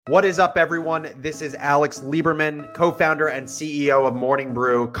What is up, everyone? This is Alex Lieberman, co-founder and CEO of Morning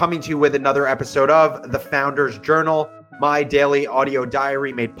Brew, coming to you with another episode of The Founder's Journal, my daily audio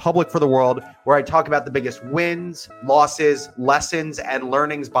diary made public for the world, where I talk about the biggest wins, losses, lessons, and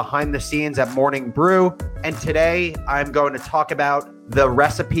learnings behind the scenes at Morning Brew. And today, I'm going to talk about the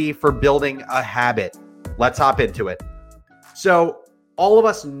recipe for building a habit. Let's hop into it. So, all of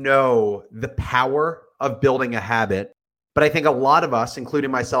us know the power of building a habit. But I think a lot of us,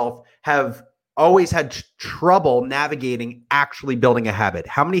 including myself, have always had trouble navigating actually building a habit.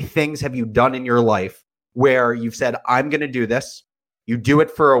 How many things have you done in your life where you've said, I'm going to do this? You do it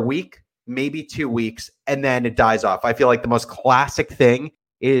for a week, maybe 2 weeks, and then it dies off. I feel like the most classic thing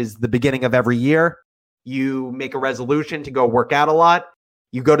is the beginning of every year. You make a resolution to go work out a lot.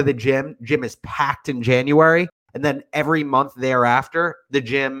 You go to the gym. Gym is packed in January. And then every month thereafter, the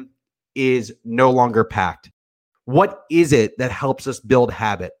gym is no longer packed. What is it that helps us build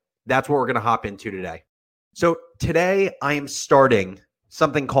habit? That's what we're going to hop into today. So today I am starting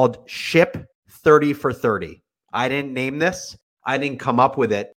something called Ship 30 for 30. I didn't name this. I didn't come up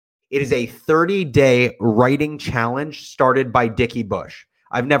with it. It is a 30-day writing challenge started by Dickie Bush.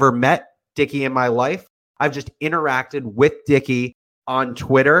 I've never met Dickie in my life. I've just interacted with Dickie on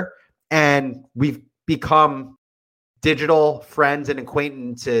Twitter, and we've become digital friends and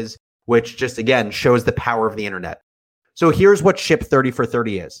acquaintances, which just, again, shows the power of the internet. So here's what Ship 30 for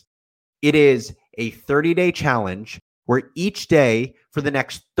 30 is. It is a 30-day challenge where each day for the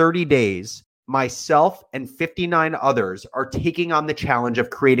next 30 days, myself and 59 others are taking on the challenge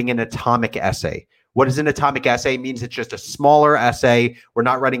of creating an atomic essay. What is an atomic essay? It means it's just a smaller essay. We're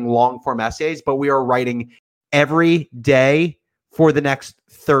not writing long-form essays, but we are writing every day for the next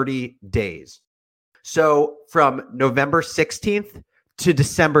 30 days. So from November 16th to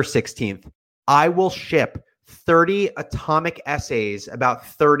December 16th, I will ship 30 atomic essays about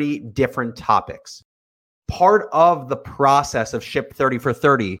 30 different topics. Part of the process of Ship 30 for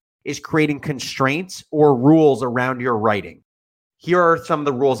 30 is creating constraints or rules around your writing. Here are some of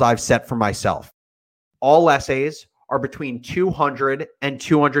the rules I've set for myself. All essays are between 200 and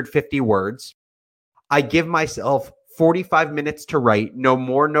 250 words. I give myself 45 minutes to write, no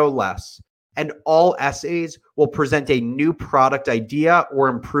more, no less. And all essays will present a new product idea or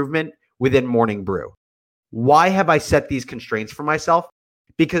improvement within Morning Brew. Why have I set these constraints for myself?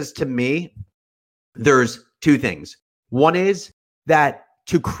 Because to me, there's two things. One is that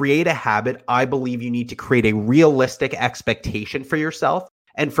to create a habit, I believe you need to create a realistic expectation for yourself.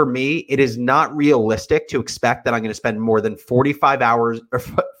 And for me, it is not realistic to expect that I'm going to spend more than 45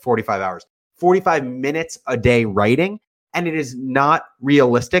 minutes a day writing. And it is not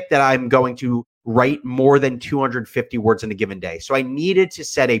realistic that I'm going to write more than 250 words in a given day. So I needed to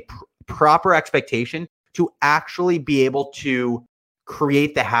set a proper expectation to actually be able to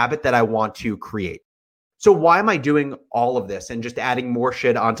create the habit that I want to create. So why am I doing all of this and just adding more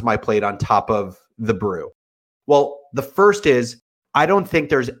shit onto my plate on top of the brew? Well, the first is I don't think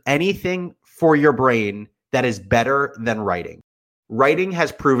there's anything for your brain that is better than writing. Writing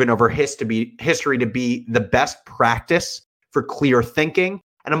has proven over history to be the best practice for clear thinking.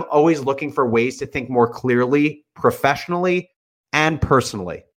 And I'm always looking for ways to think more clearly, professionally, and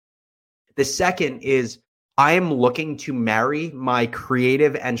personally. The second is I am looking to marry my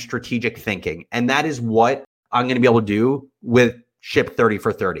creative and strategic thinking. And that is what I'm going to be able to do with Ship 30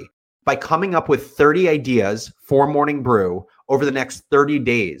 for 30. By coming up with 30 ideas for Morning Brew over the next 30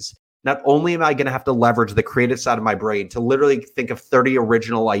 days, not only am I going to have to leverage the creative side of my brain to literally think of 30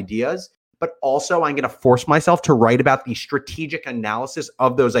 original ideas, but also I'm going to force myself to write about the strategic analysis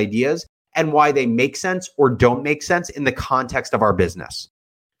of those ideas and why they make sense or don't make sense in the context of our business.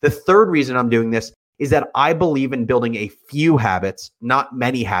 The third reason I'm doing this is that I believe in building a few habits, not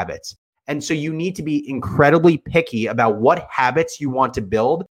many habits. And so you need to be incredibly picky about what habits you want to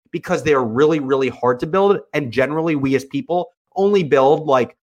build because they're really, really hard to build. And generally, we as people only build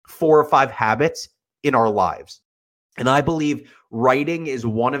like 4 or 5 habits in our lives. And I believe writing is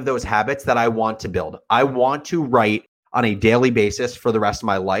one of those habits that I want to build. I want to write on a daily basis for the rest of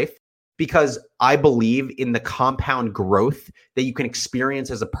my life because I believe in the compound growth that you can experience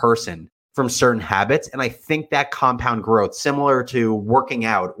as a person from certain habits. And I think that compound growth, similar to working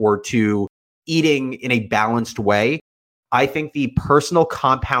out or to eating in a balanced way, I think the personal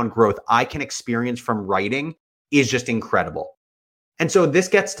compound growth I can experience from writing is just incredible. And so this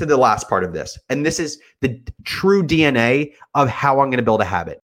gets to the last part of this. And this is the true DNA of how I'm going to build a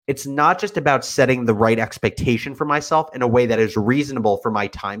habit. It's not just about setting the right expectation for myself in a way that is reasonable for my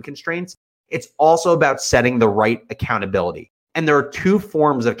time constraints. It's also about setting the right accountability. And there are 2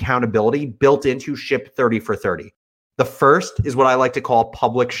 forms of accountability built into Ship 30 for 30. The first is what I like to call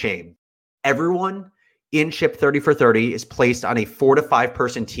public shame. Everyone in Ship 30 for 30 is placed on a 4 to 5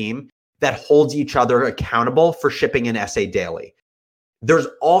 person team that holds each other accountable for shipping an essay daily. There's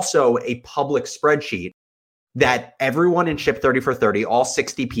also a public spreadsheet that everyone in Ship 30 for 30, all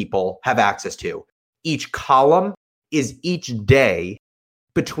 60 people, have access to. Each column is each day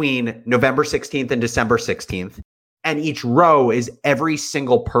between November 16th and December 16th. And each row is every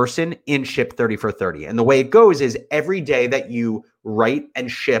single person in Ship 30 for 30. And the way it goes is every day that you write and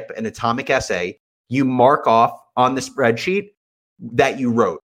ship an atomic essay, you mark off on the spreadsheet that you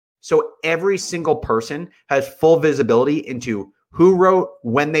wrote. So every single person has full visibility into who wrote,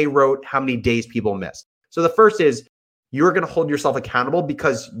 when they wrote, how many days people missed. So the first is you're going to hold yourself accountable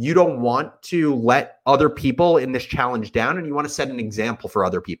because you don't want to let other people in this challenge down, and you want to set an example for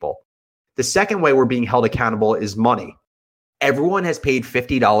other people. The second way we're being held accountable is money. Everyone has paid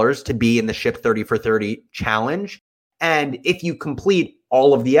 $50 to be in the Ship 30 for 30 challenge. And if you complete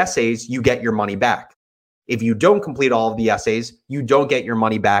all of the essays, you get your money back. If you don't complete all of the essays, you don't get your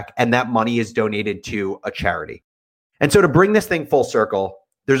money back. And that money is donated to a charity. And so to bring this thing full circle,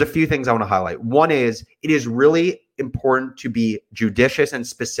 there's a few things I want to highlight. One is it is really important to be judicious and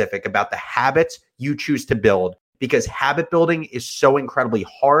specific about the habits you choose to build, because habit building is so incredibly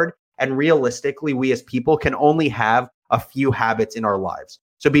hard. And realistically, we as people can only have a few habits in our lives.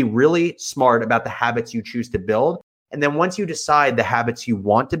 So be really smart about the habits you choose to build. And then once you decide the habits you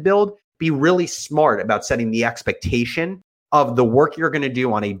want to build, be really smart about setting the expectation of the work you're going to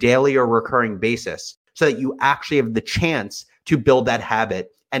do on a daily or recurring basis so that you actually have the chance to build that habit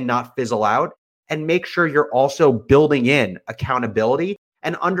and not fizzle out. And make sure you're also building in accountability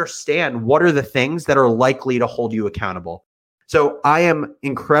and understand what are the things that are likely to hold you accountable. So I am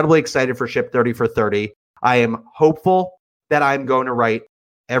incredibly excited for Ship 30 for 30. I am hopeful that I'm going to write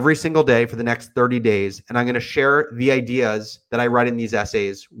every single day for the next 30 days, and I'm going to share the ideas that I write in these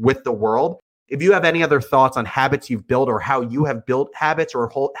essays with the world. If you have any other thoughts on habits you've built or how you have built habits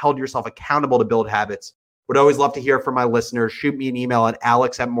or held yourself accountable to build habits, would always love to hear from my listeners. Shoot me an email at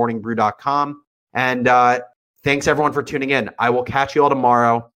alex@morningbrew.com. And thanks everyone for tuning in. I will catch you all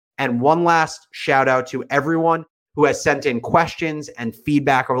tomorrow. And one last shout out to everyone who has sent in questions and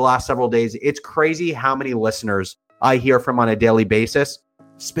feedback over the last several days. It's crazy how many listeners I hear from on a daily basis,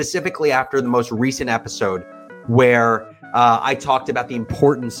 specifically after the most recent episode where I talked about the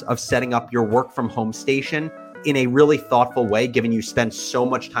importance of setting up your work from home station in a really thoughtful way, given you spend so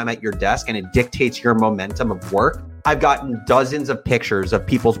much time at your desk and it dictates your momentum of work. I've gotten dozens of pictures of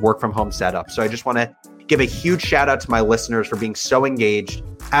people's work from home setup. So I just want to give a huge shout out to my listeners for being so engaged.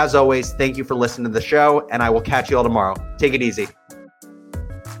 As always, thank you for listening to the show, and I will catch you all tomorrow. Take it easy.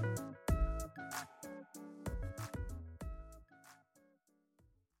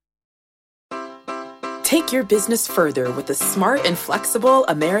 Take your business further with the smart and flexible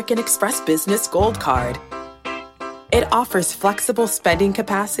American Express Business Gold Card. It offers flexible spending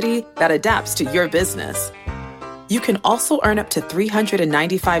capacity that adapts to your business. You can also earn up to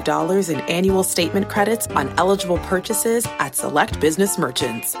 $395 in annual statement credits on eligible purchases at select business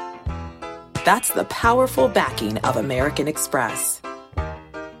merchants. That's the powerful backing of American Express.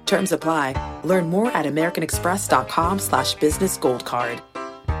 Terms apply. Learn more at americanexpress.com/business gold card.